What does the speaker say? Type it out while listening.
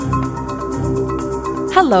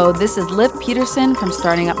Hello, this is Liv Peterson from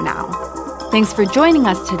Starting Up Now. Thanks for joining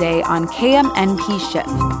us today on KMNP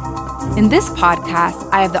Shift. In this podcast,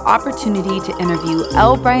 I have the opportunity to interview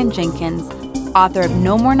L. Brian Jenkins, author of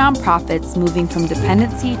No More Nonprofits, Moving from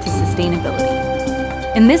Dependency to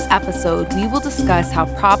Sustainability. In this episode, we will discuss how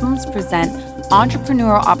problems present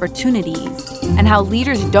entrepreneurial opportunities and how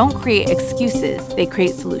leaders don't create excuses, they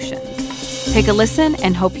create solutions. Take a listen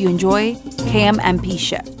and hope you enjoy KMNP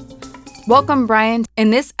Shift. Welcome, Brian.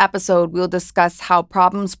 In this episode, we'll discuss how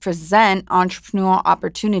problems present entrepreneurial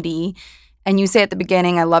opportunity. And you say at the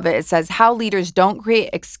beginning, I love it, it says how leaders don't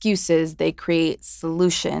create excuses, they create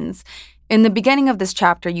solutions. In the beginning of this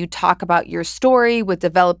chapter, you talk about your story with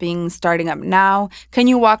developing Starting Up Now. Can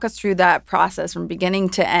you walk us through that process from beginning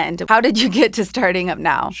to end? How did you get to Starting Up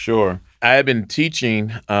Now? Sure. I have been teaching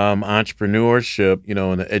entrepreneurship,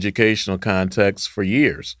 in the educational context for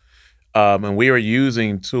years. And we are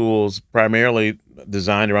using tools primarily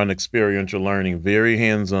designed around experiential learning, very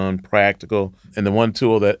hands-on, practical. And the one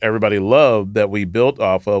tool that everybody loved that we built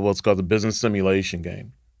off of was called the business simulation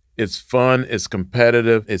game. It's fun, it's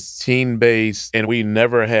competitive, it's team-based, and we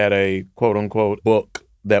never had a quote-unquote book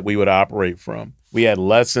that we would operate from. We had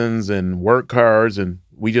lessons and work cards, and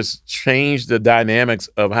we just changed the dynamics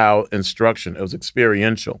of how instruction, it was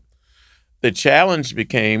experiential. The challenge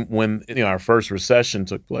became when our first recession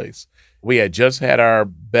took place. We had just had our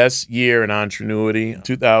best year in entrepreneurship,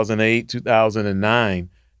 2008, 2009.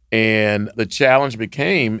 And the challenge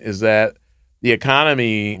became is that the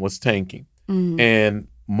economy was tanking. Mm-hmm. And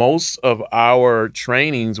most of our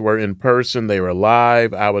trainings were in person. They were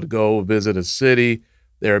live. I would go visit a city.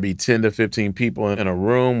 There would be 10 to 15 people in a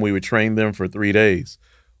room. We would train them for 3 days.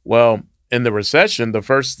 Well, in the recession, the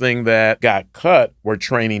first thing that got cut were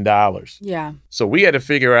training dollars. Yeah. So we had to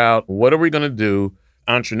figure out, what are we going to do?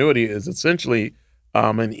 Entrepreneurship is essentially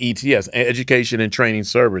an ETS, education and training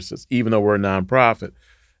services, even though we're a nonprofit.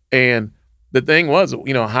 And the thing was,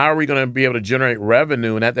 how are we going to be able to generate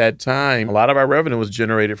revenue? And at that time, a lot of our revenue was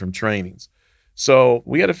generated from trainings. So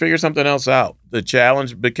we had to figure something else out. The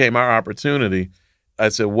challenge became our opportunity. I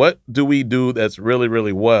said, what do we do that's really,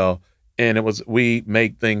 really well? And it was, we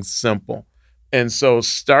make things simple. And so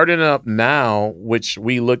Starting Up Now, which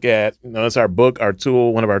we look at, that's our book, our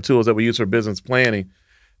tool, one of our tools that we use for business planning,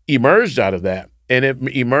 emerged out of that. And it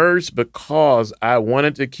emerged because I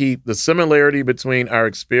wanted to keep the similarity between our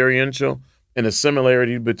experiential and the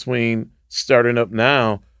similarity between Starting Up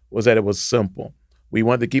Now was that it was simple. We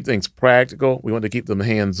wanted to keep things practical. We wanted to keep them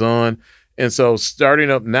hands-on. And so Starting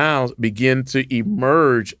Up Now began to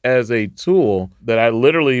emerge as a tool that I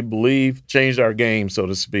literally believe changed our game, so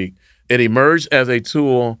to speak. It emerged as a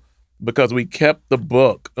tool because we kept the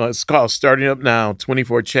book. It's called Starting Up Now,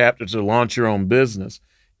 24 Chapters to Launch Your Own Business.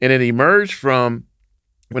 And it emerged from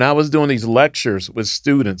when I was doing these lectures with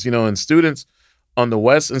students, and students on the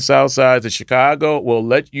west and south sides of Chicago will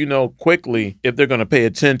let you know quickly if they're going to pay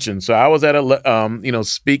attention. So I was at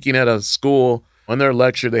speaking at a school on their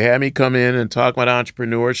lecture. They had me come in and talk about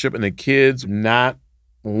entrepreneurship, and the kids not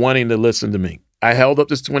wanting to listen to me. I held up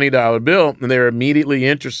this $20 bill, and they were immediately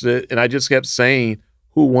interested, and I just kept saying,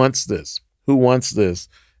 who wants this? Who wants this?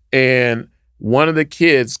 And one of the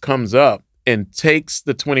kids comes up and takes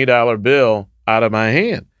the $20 bill out of my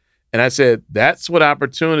hand. And I said, that's what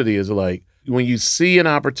opportunity is like. When you see an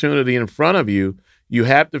opportunity in front of you, you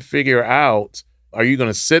have to figure out, are you going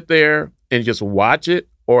to sit there and just watch it,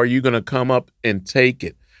 or are you going to come up and take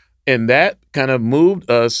it? And that kind of moved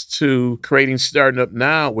us to creating Starting Up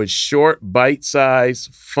Now with short,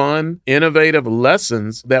 bite-sized, fun, innovative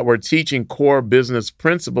lessons that were teaching core business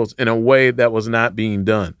principles in a way that was not being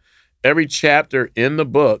done. Every chapter in the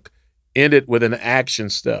book ended with an action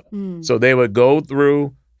step. So they would go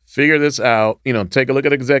through, figure this out, take a look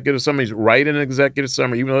at executive summaries, write an executive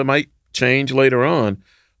summary, even though it might change later on.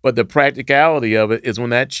 But the practicality of it is when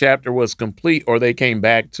that chapter was complete or they came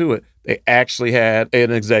back to it, they actually had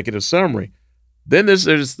an executive summary. Then there's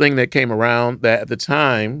this thing that came around that at the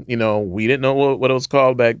time, we didn't know what it was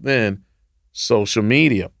called back then, social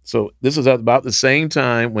media. So this is about the same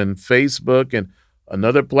time when Facebook and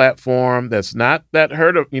another platform that's not that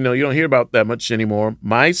heard of, you don't hear about that much anymore,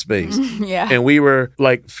 MySpace. Yeah. And we were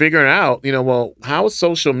figuring out, how is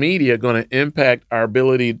social media going to impact our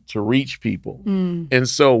ability to reach people? And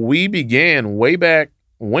so we began way back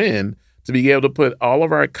when to be able to put all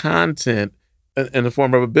of our content in the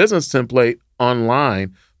form of a business template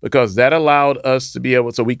online, because that allowed us to be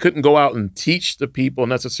able, so we couldn't go out and teach the people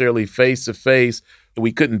necessarily face to face.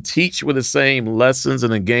 We couldn't teach with the same lessons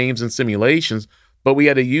and the games and simulations, but we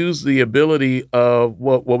had to use the ability of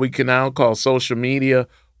what we can now call social media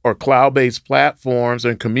or cloud-based platforms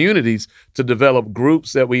and communities to develop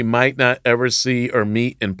groups that we might not ever see or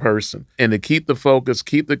meet in person, and to keep the focus,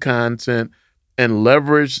 keep the content, and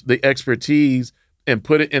leverage the expertise and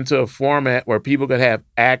put it into a format where people could have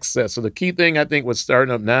access. So the key thing I think was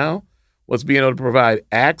starting up now was being able to provide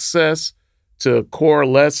access to core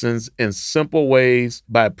lessons in simple ways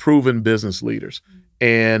by proven business leaders.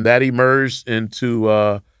 And that emerged into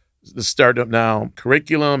the Startup Now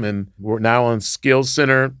curriculum, and we're now on Skill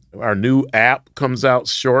Center. Our new app comes out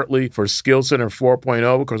shortly for Skill Center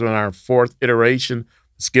 4.0 because we're in our fourth iteration.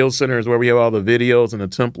 Skill Center is where we have all the videos and the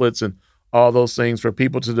templates and all those things for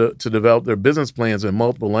people to develop their business plans in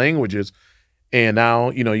multiple languages. And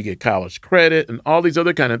now, you get college credit and all these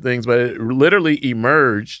other kind of things, but it literally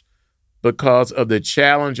emerged because of the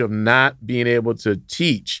challenge of not being able to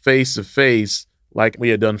teach face-to-face like we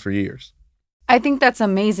had done for years. I think that's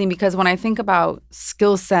amazing because when I think about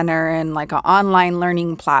Skill Center and like an online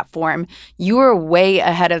learning platform, you are way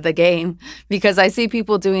ahead of the game because I see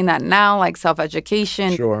people doing that now, like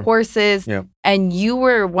self-education courses. Yeah. And you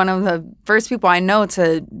were one of the first people I know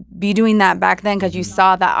to be doing that back then because you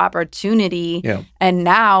saw that opportunity. Yeah. And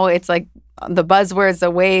now it's like the buzzwords, the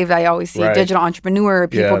wave. I always see digital entrepreneur,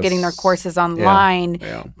 people getting their courses online,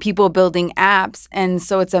 people building apps. And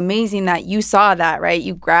so it's amazing that you saw that, right?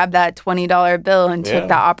 You grabbed that $20 bill and took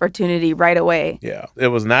that opportunity right away. Yeah, it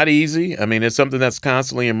was not easy. I mean, it's something that's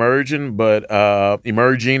constantly emerging,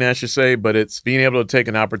 emerging, I should say, but it's being able to take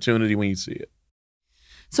an opportunity when you see it.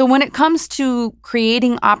 So when it comes to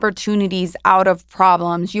creating opportunities out of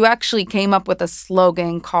problems, you actually came up with a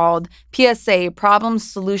slogan called PSA, Problem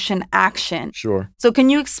Solution Action. Sure. So can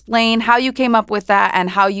you explain how you came up with that and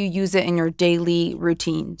how you use it in your daily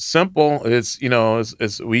routine? Simple.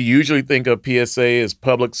 We usually think of PSA as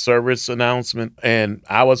public service announcement. And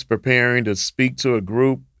I was preparing to speak to a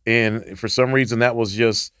group, and for some reason it was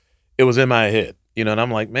in my head. And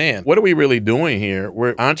I'm like, man, what are we really doing here?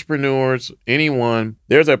 We're entrepreneurs, anyone,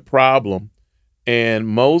 there's a problem. And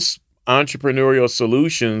most entrepreneurial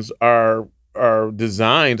solutions are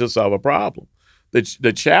designed to solve a problem.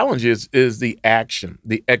 The challenge is the action,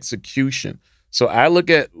 the execution. So I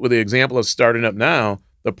look at, with the example of Starting Up Now,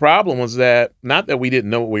 the problem was that, not that we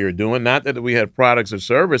didn't know what we were doing, not that we had products or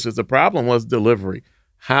services, the problem was delivery.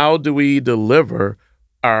 How do we deliver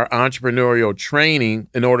our entrepreneurial training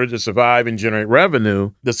in order to survive and generate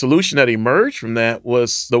revenue? The solution that emerged from that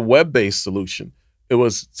was the web-based solution. It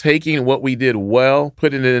was taking what we did well,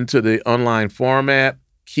 putting it into the online format,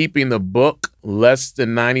 keeping the book less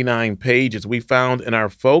than 99 pages. We found in our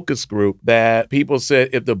focus group that people said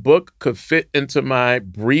if the book could fit into my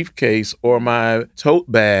briefcase or my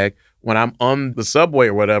tote bag when I'm on the subway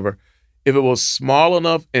or whatever, if it was small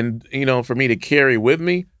enough and, for me to carry with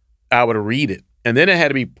me, I would read it. And then it had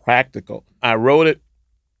to be practical. I wrote it.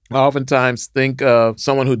 I oftentimes think of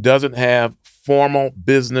someone who doesn't have formal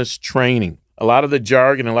business training. A lot of the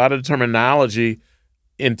jargon, a lot of the terminology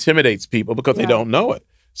intimidates people because they don't know it.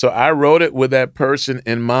 So I wrote it with that person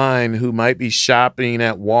in mind who might be shopping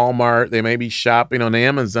at Walmart. They may be shopping on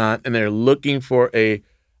Amazon, and they're looking for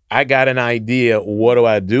I got an idea. What do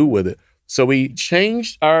I do with it? So we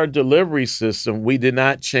changed our delivery system. We did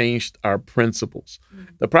not change our principles. Mm-hmm.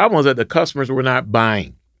 The problem was that the customers were not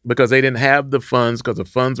buying because they didn't have the funds because the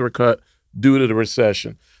funds were cut due to the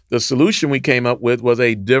recession. The solution we came up with was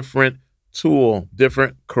a different tool,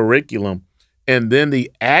 different curriculum. And then the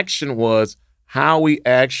action was how we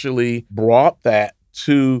actually brought that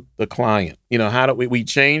to the client. How do we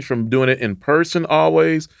changed from doing it in person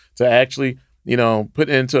always to actually put it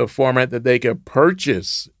into a format that they could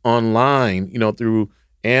purchase online, through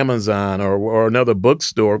Amazon or another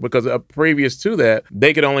bookstore, because previous to that,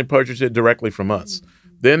 they could only purchase it directly from us.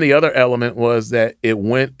 Mm-hmm. Then the other element was that it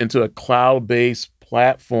went into a cloud-based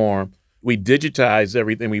platform. We digitized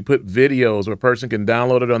everything. We put videos where a person can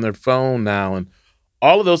download it on their phone now. And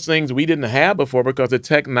all of those things we didn't have before because the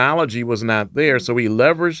technology was not there. So we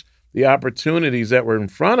leveraged the opportunities that were in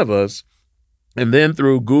front of us. And then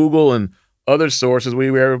through Google and other sources, we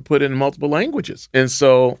were able to put in multiple languages. And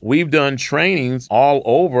so we've done trainings all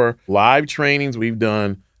over, live trainings. We've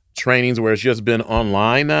done trainings where it's just been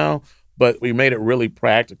online now, but we made it really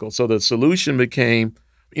practical. So the solution became,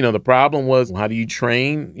 the problem was, how do you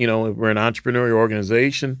train? If we're an entrepreneurial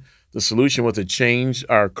organization, the solution was to change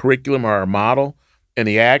our curriculum or our model. And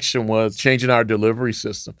the action was changing our delivery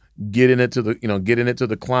system, getting it to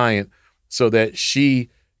the client so that she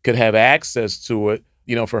could have access to it,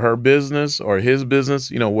 for her business or his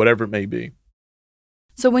business, whatever it may be.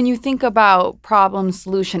 So when you think about problem,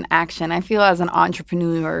 solution, action, I feel as an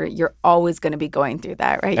entrepreneur, you're always going to be going through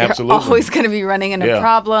that, right? Absolutely. You're always going to be running into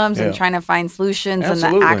problems and trying to find solutions and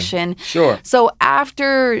the action. Sure. So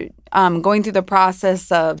after going through the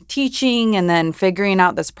process of teaching and then figuring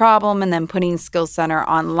out this problem and then putting Skills Center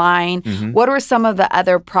online, what are some of the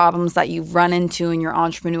other problems that you've run into in your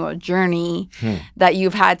entrepreneurial journey that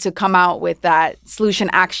you've had to come out with that solution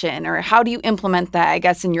action? Or how do you implement that, I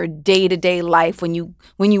guess, in your day-to-day life when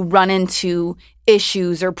you run into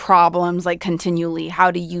issues or problems like continually? How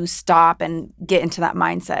do you stop and get into that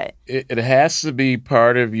mindset? It has to be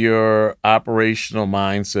part of your operational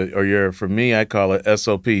mindset, or for me, I call it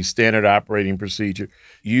SOP, standard operating procedure.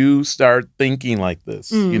 You start thinking like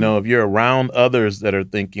this. If you're around others that are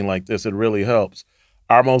thinking like this, it really helps.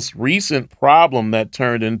 Our most recent problem that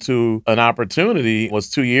turned into an opportunity was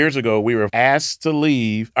 2 years ago. We were asked to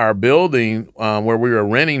leave our building where we were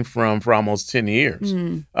renting from for almost 10 years,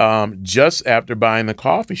 just after buying the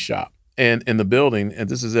coffee shop and in the building. And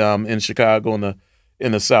this is in Chicago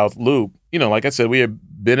in the South Loop. Like I said, we had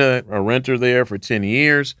been a renter there for 10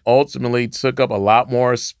 years, ultimately took up a lot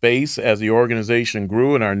more space as the organization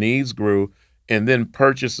grew and our needs grew, and then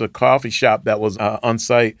purchased a coffee shop that was on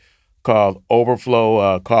site called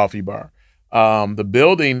Overflow Coffee Bar. The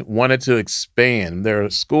building wanted to expand. They're a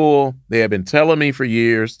school. They had been telling me for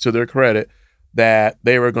years, to their credit, that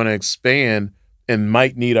they were going to expand and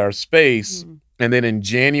might need our space. And then in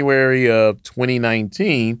January of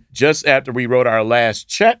 2019, just after we wrote our last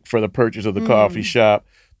check for the purchase of the coffee shop,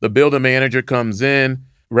 the building manager comes in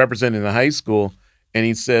representing the high school, and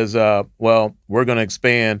he says, well, we're going to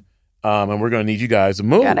expand. And we're going to need you guys to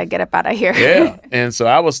move. Gotta get up out of here. Yeah. And so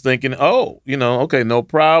I was thinking, okay, no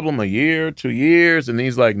problem, a year, 2 years. And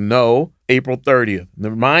he's like, no, April 30th. Now,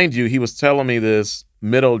 mind you, he was telling me this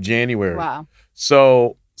middle of January. Wow.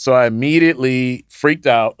 So I immediately freaked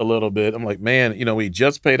out a little bit. I'm like, man, we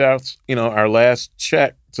just paid out, our last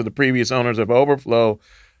check to the previous owners of Overflow.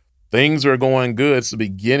 Things are going good. It's the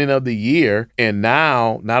beginning of the year. And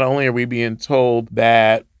now, not only are we being told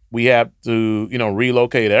that we have to,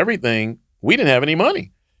 relocate everything, we didn't have any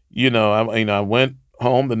money. I went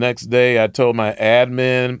home the next day. I told my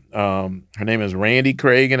admin, her name is Randy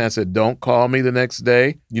Cragen. I said, don't call me the next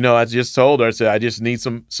day. I just told her, I said, I just need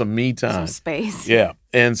some me time. Some space. Yeah.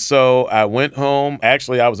 And so I went home.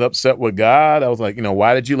 Actually, I was upset with God. I was like,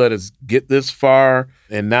 why did you let us get this far?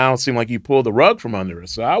 And now it seemed like you pulled the rug from under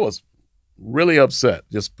us. So I was really upset,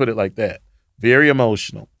 just put it like that. Very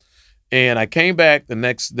emotional. And I came back the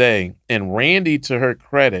next day, and Randy, to her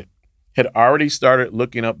credit, had already started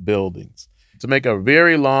looking up buildings. To make a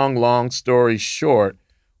very long story short,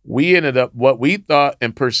 we ended up what we thought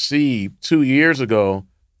and perceived 2 years ago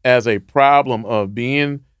as a problem of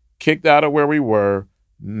being kicked out of where we were,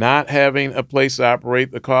 not having a place to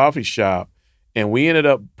operate the coffee shop. And we ended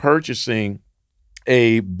up purchasing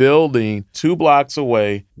a building 2 blocks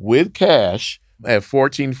away with cash at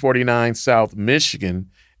 1449 South Michigan.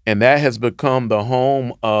 And that has become the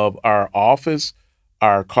home of our office.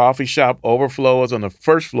 Our coffee shop Overflow is on the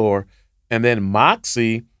first floor. And then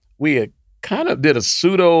Moxie, we had kind of did a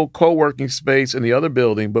pseudo co-working space in the other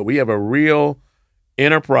building, but we have a real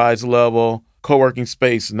enterprise level co-working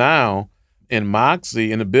space now in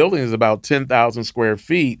Moxie. And the building is about 10,000 square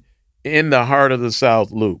feet in the heart of the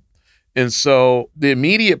South Loop. And so the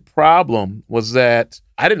immediate problem was that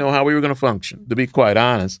I didn't know how we were going to function, to be quite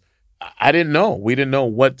honest. I didn't know. We didn't know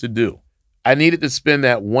what to do. I needed to spend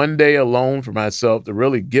that one day alone for myself to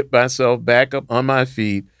really get myself back up on my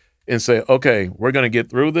feet and say, okay, we're going to get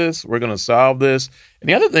through this. We're going to solve this. And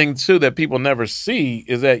the other thing, too, that people never see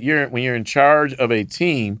is that when you're in charge of a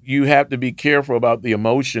team, you have to be careful about the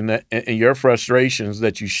emotion and your frustrations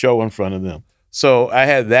that you show in front of them. So I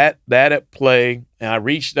had that at play, and I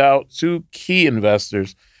reached out to key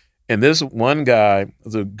investors. And this one guy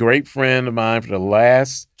was a great friend of mine for the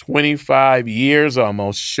last 25 years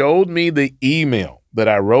almost, showed me the email that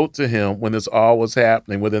I wrote to him when this all was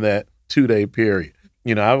happening within that 2-day period.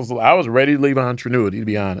 I was ready to leave Entrenuity, to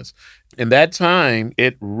be honest. In that time,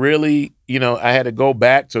 it really, I had to go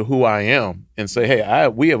back to who I am and say, hey,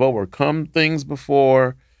 we have overcome things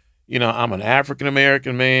before. I'm an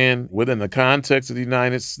African-American man within the context of the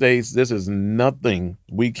United States. This is nothing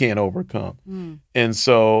we can't overcome. And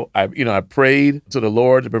so I prayed to the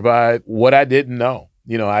Lord to provide what I didn't know.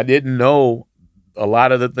 I didn't know a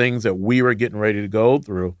lot of the things that we were getting ready to go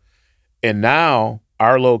through. And now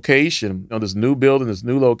our location, this new building, this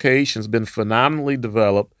new location has been phenomenally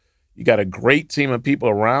developed. You got a great team of people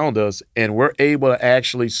around us, and we're able to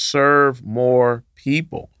actually serve more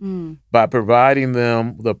people by providing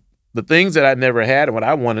them the things that I never had and what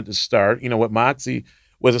I wanted to start. What Moxie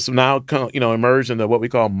with us now, emerged into what we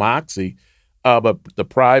call Moxie. But the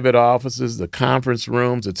private offices, the conference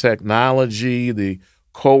rooms, the technology, the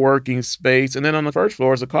co-working space, and then on the first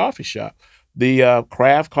floor is a coffee shop, the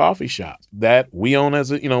craft coffee shop that we own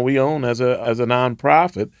as a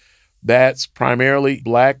nonprofit. That's primarily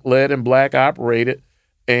Black-led and Black-operated,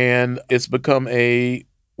 and it's become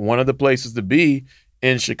one of the places to be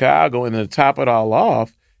in Chicago. And to top it all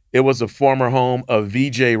off, it was a former home of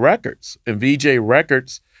VJ Records, and VJ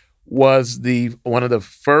Records was one of the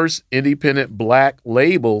first independent Black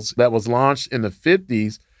labels that was launched in the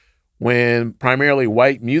 50s, when primarily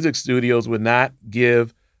white music studios would not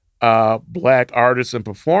give Black artists and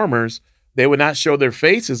performers, they would not show their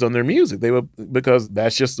faces on their music. Because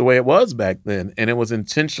that's just the way it was back then. And it was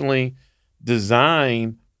intentionally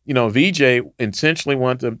designed, VJ intentionally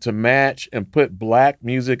wanted to match and put Black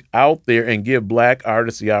music out there and give Black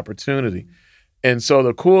artists the opportunity. And so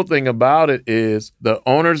the cool thing about it is the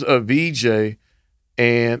owners of VJ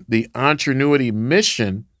and the Entrenuity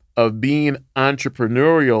mission of being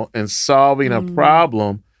entrepreneurial and solving a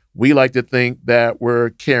problem, we like to think that we're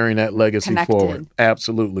carrying that legacy forward.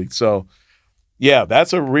 Absolutely. So, yeah,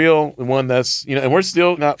 that's a real one that's, and we're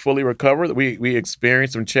still not fully recovered. We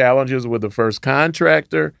experienced some challenges with the first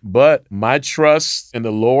contractor, but my trust in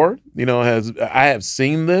the Lord, I have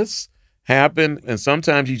seen this happen. And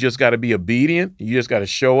sometimes you just got to be obedient. You just got to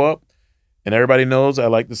show up. And everybody knows I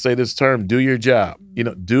like to say this term, do your job.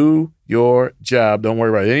 Do your job. Don't worry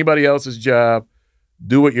about anybody else's job.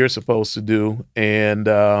 Do what you're supposed to do and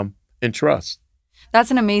trust. That's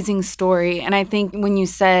an amazing story. And I think when you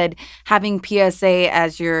said having PSA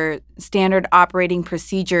as your standard operating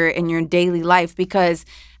procedure in your daily life, because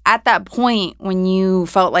at that point, when you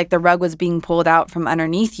felt like the rug was being pulled out from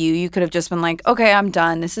underneath you, you could have just been like, okay, I'm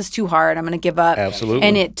done. This is too hard. I'm going to give up. Absolutely.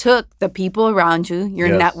 And it took the people around you,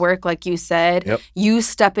 your network, like you said, you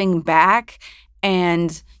stepping back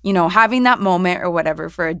and, having that moment or whatever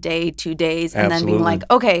for a day, 2 days, and then being like,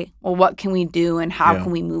 okay, well, what can we do and how can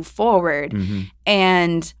we move forward? Mm-hmm.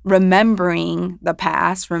 And remembering the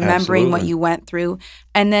past, remembering what you went through,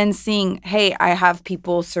 and then seeing, hey, I have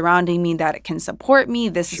people surrounding me that can support me.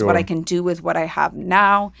 This is what I can do with what I have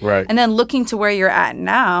now. Right. And then looking to where you're at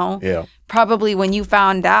now. Yeah. Probably when you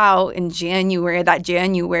found out in January,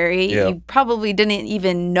 you probably didn't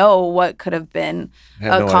even know what could have been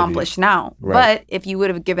accomplished now. Right. But if you would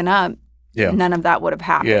have given up, none of that would have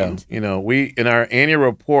happened. Yeah. We, in our annual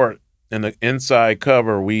report, in the inside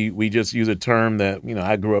cover, we just use a term that,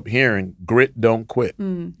 I grew up hearing, grit, don't quit.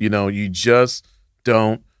 You just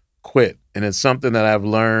don't quit. And it's something that I've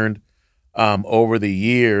learned over the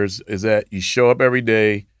years is that you show up every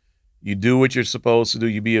day, you do what you're supposed to do,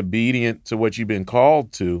 you be obedient to what you've been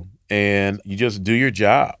called to, and you just do your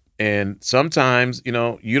job. And sometimes,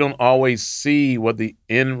 you don't always see what the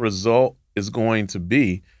end result is going to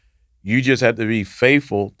be. You just have to be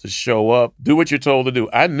faithful to show up, do what you're told to do.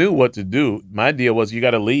 I knew what to do. My deal was you got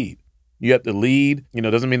to lead. You have to lead.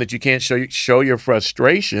 Doesn't mean that you can't show your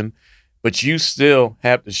frustration, but you still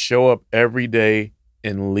have to show up every day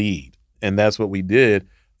and lead. And that's what we did.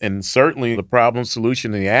 And certainly the problem,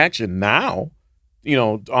 solution, and the action now,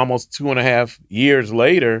 almost 2.5 years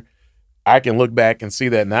later, I can look back and see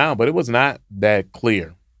that now, but it was not that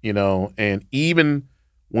clear, and even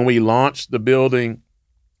when we launched the building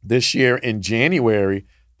this year in January,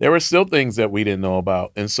 there were still things that we didn't know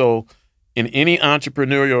about. And so in any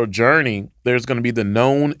entrepreneurial journey, there's going to be the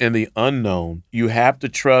known and the unknown. You have to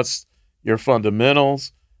trust your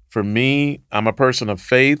fundamentals. For me, I'm a person of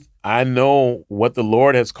faith. I know what the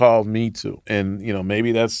Lord has called me to. And,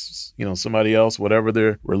 maybe that's, somebody else, whatever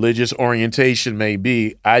their religious orientation may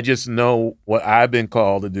be. I just know what I've been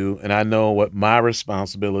called to do, and I know what my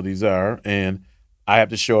responsibilities are, and I have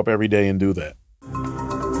to show up every day and do that.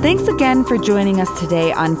 Thanks again for joining us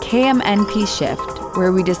today on KMNP Shift,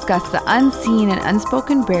 where we discuss the unseen and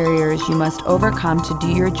unspoken barriers you must overcome to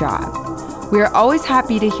do your job. We are always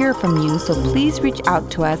happy to hear from you, so please reach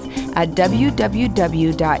out to us at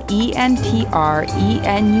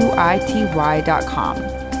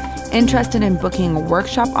www.entrenuity.com. Interested in booking a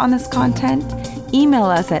workshop on this content? Email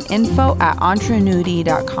us at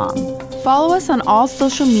info@entrenuity.com. Follow us on all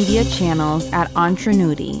social media channels at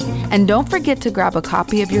Entrenuity. And don't forget to grab a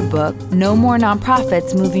copy of your book, No More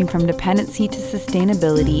Nonprofits Moving from Dependency to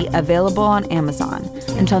Sustainability, available on Amazon.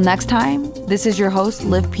 Until next time, this is your host,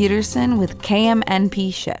 Liv Peterson with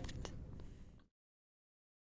KMNP Shift.